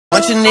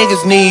bunch of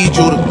niggas need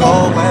you to go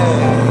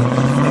away.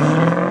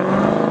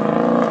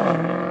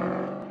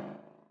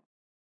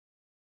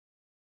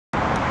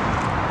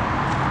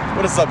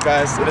 What is up,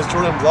 guys? It is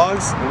Jordan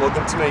Vlogs, and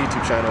welcome to my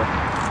YouTube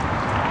channel.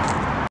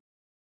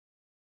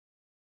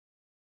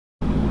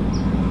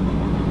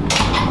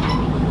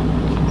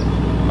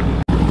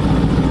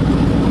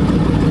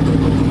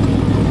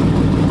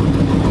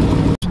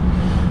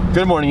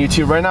 Good morning,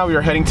 YouTube. Right now we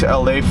are heading to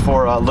LA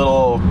for a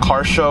little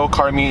car show,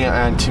 CarMeet,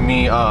 and to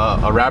meet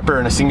a rapper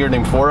and a singer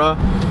named Fora.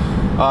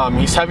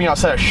 He's having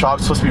outside a shop.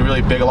 It's supposed to be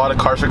really big. A lot of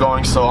cars are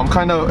going, so I'm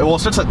kind of, well, it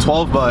starts at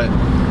 12, but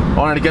I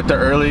wanted to get there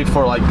early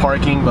for like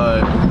parking,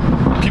 but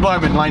people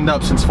have been lined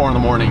up since 4 in the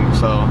morning,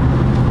 so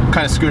I'm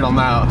kind of screwed on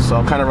that. So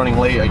I'm kind of running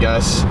late, I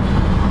guess.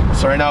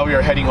 So right now we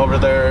are heading over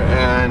there,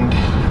 and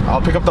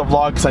I'll pick up the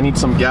vlog because I need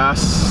some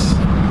gas.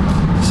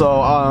 So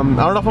I don't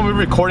know if I'm gonna be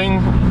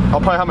recording. I'll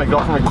probably have my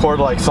girlfriend record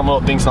like some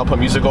little things and I'll put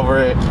music over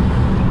it.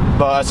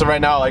 But as of right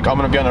now, like I'm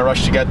gonna be on a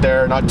rush to get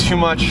there. Not too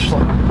much,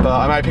 but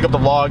I might pick up the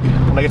vlog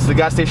when I get to the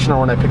gas station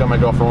or when I pick up my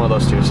girlfriend, one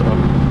of those two. So,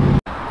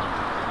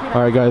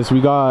 all right, guys,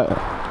 we got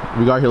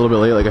here a little bit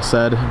late. Like I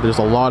said, there's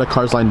a lot of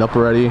cars lined up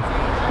already.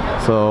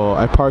 So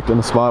I parked in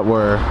a spot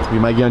where we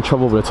might get in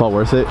trouble, but it's all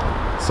worth it.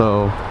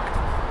 So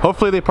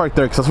hopefully they park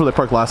there because that's where they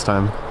parked last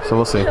time. So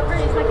we'll see.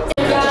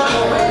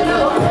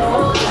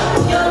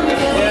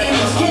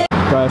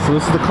 Guys, so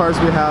this is the cars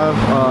we have.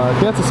 I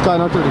think that's a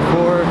Skyline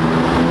 34, a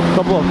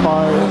couple of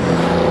cars.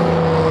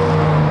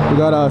 We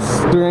got a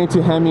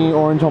 392 Hemi,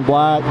 orange on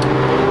black.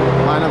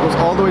 Lineup goes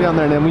all the way down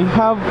there, and then we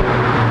have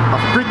a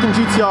freaking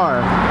GTR.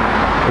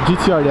 A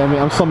GTR, damn it,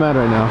 I'm so mad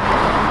right now.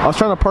 I was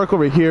trying to park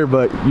over here,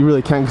 but you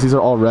really can't because these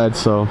are all red,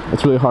 so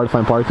it's really hard to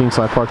find parking,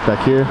 so I parked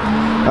back here.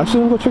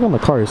 Actually, I'm gonna go check on the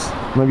cars.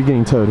 I might be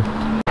getting towed.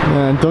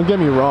 And don't get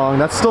me wrong,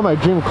 that's still my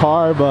dream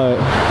car, but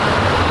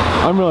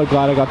I'm really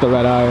glad I got the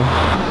red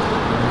eye.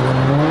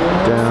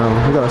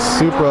 Damn, we got a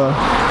Supra.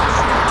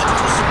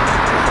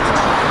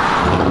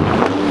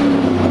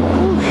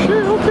 Oh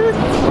shit, okay.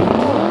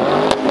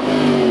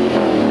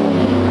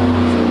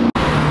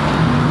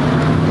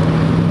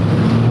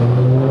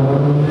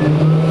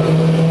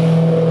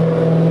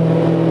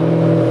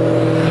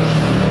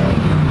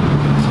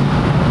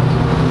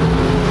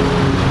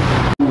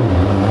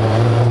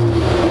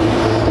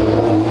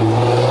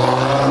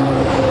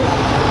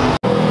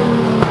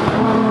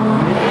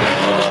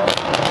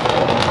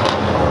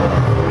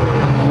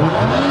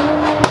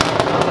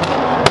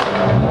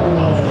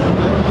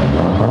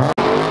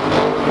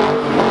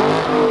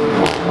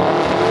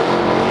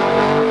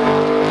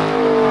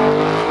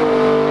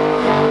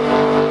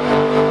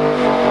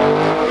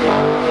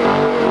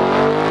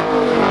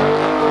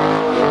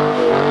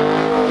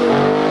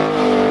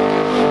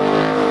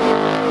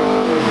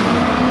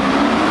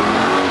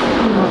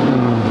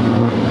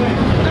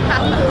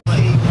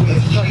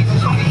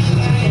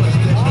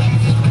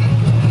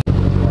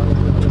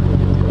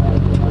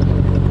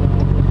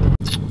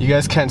 You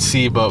guys can't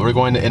see, but we're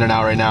going to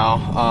In-N-Out right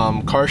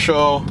now. Car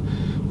show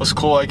was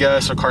cool, I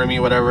guess, or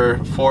CarMeet,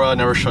 whatever. Fora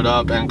never showed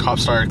up and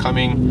cops started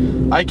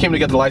coming. I came to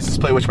get the license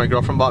plate, which my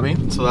girlfriend bought me,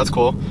 so that's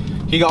cool.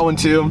 He got one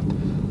too.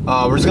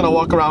 We're just gonna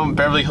walk around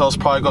Beverly Hills,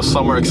 probably go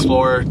somewhere,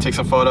 explore, take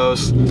some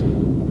photos.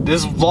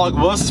 This vlog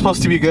was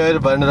supposed to be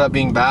good, but ended up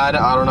being bad.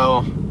 I don't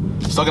know.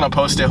 Still gonna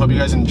post it. Hope you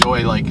guys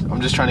enjoy. Like, I'm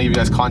just trying to give you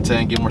guys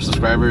content, get more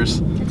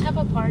subscribers. Let's have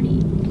a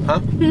party. Huh?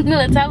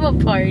 Let's have a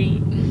party.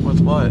 With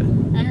what? I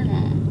don't know.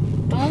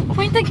 Don't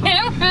point the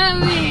camera at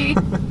me.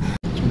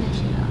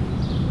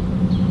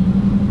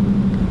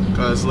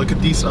 Guys, look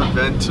at these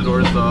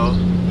Aventadors though.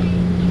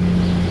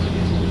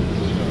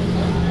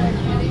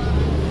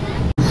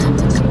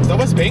 Is that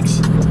West Banks?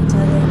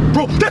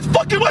 Bro, that's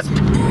fucking West.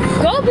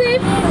 Go,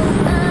 babe.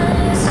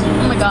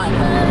 Oh my god.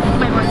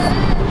 My voice.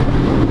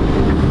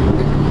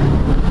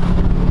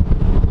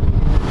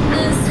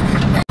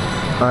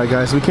 Alright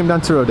guys, we came down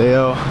to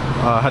Rodeo.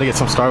 Had to get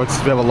some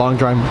Starbucks. We have a long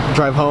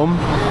drive home.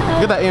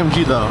 Look at that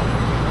AMG though.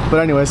 But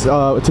anyways,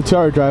 it's a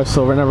 2-hour drive,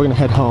 so we're never gonna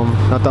head home.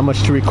 Not that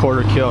much to record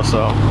or kill,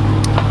 so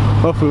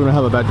hopefully we don't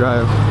have a bad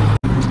drive.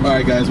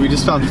 Alright guys, we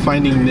just found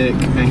Finding Nick,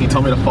 and he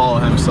told me to follow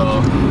him, so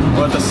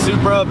we're at the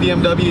Supra,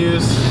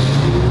 BMWs.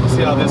 Let's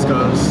see how this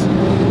goes.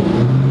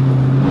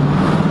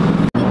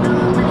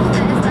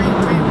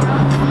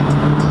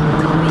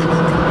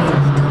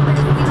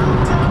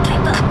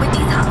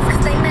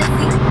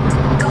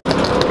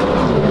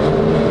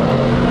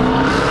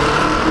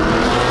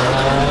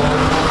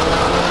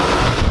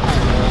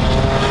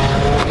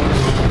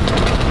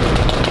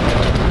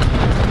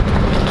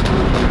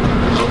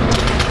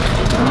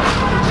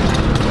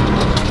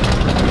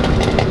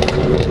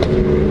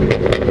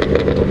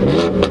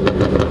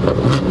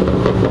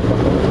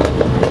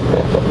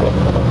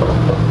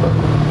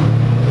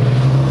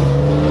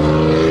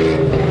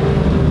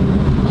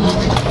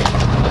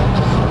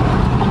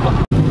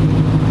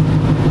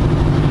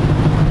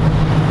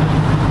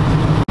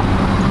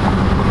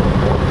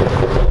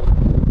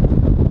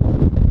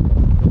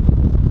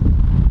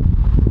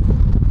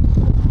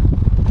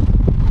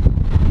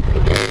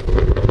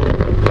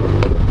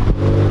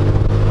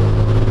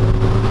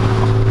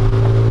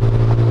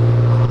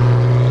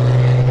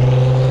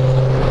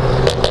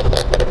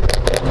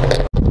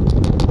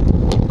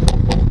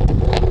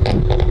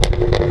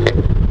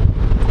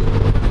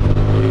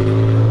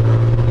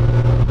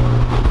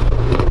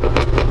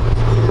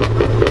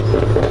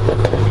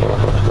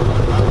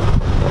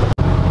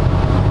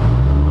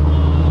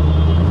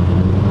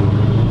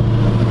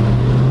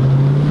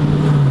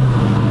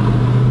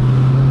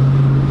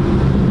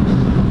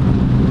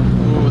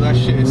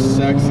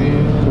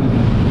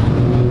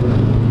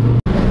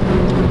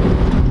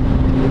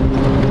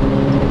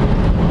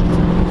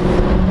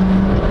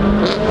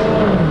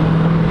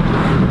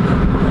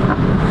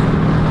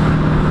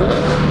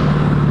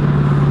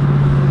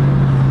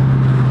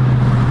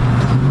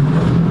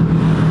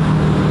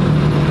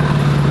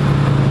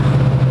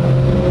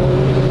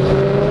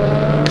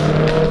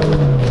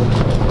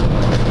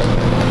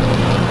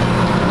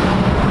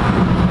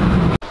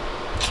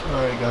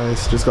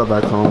 guys, just got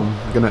back home.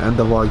 Gonna end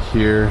the vlog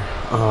here.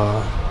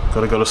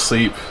 Gotta go to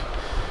sleep.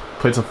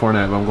 Played some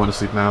Fortnite, but I'm going to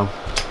sleep now.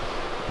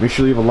 Make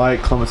sure you leave a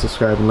like, comment,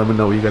 subscribe, and let me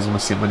know what you guys want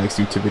to see in my next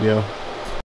YouTube video.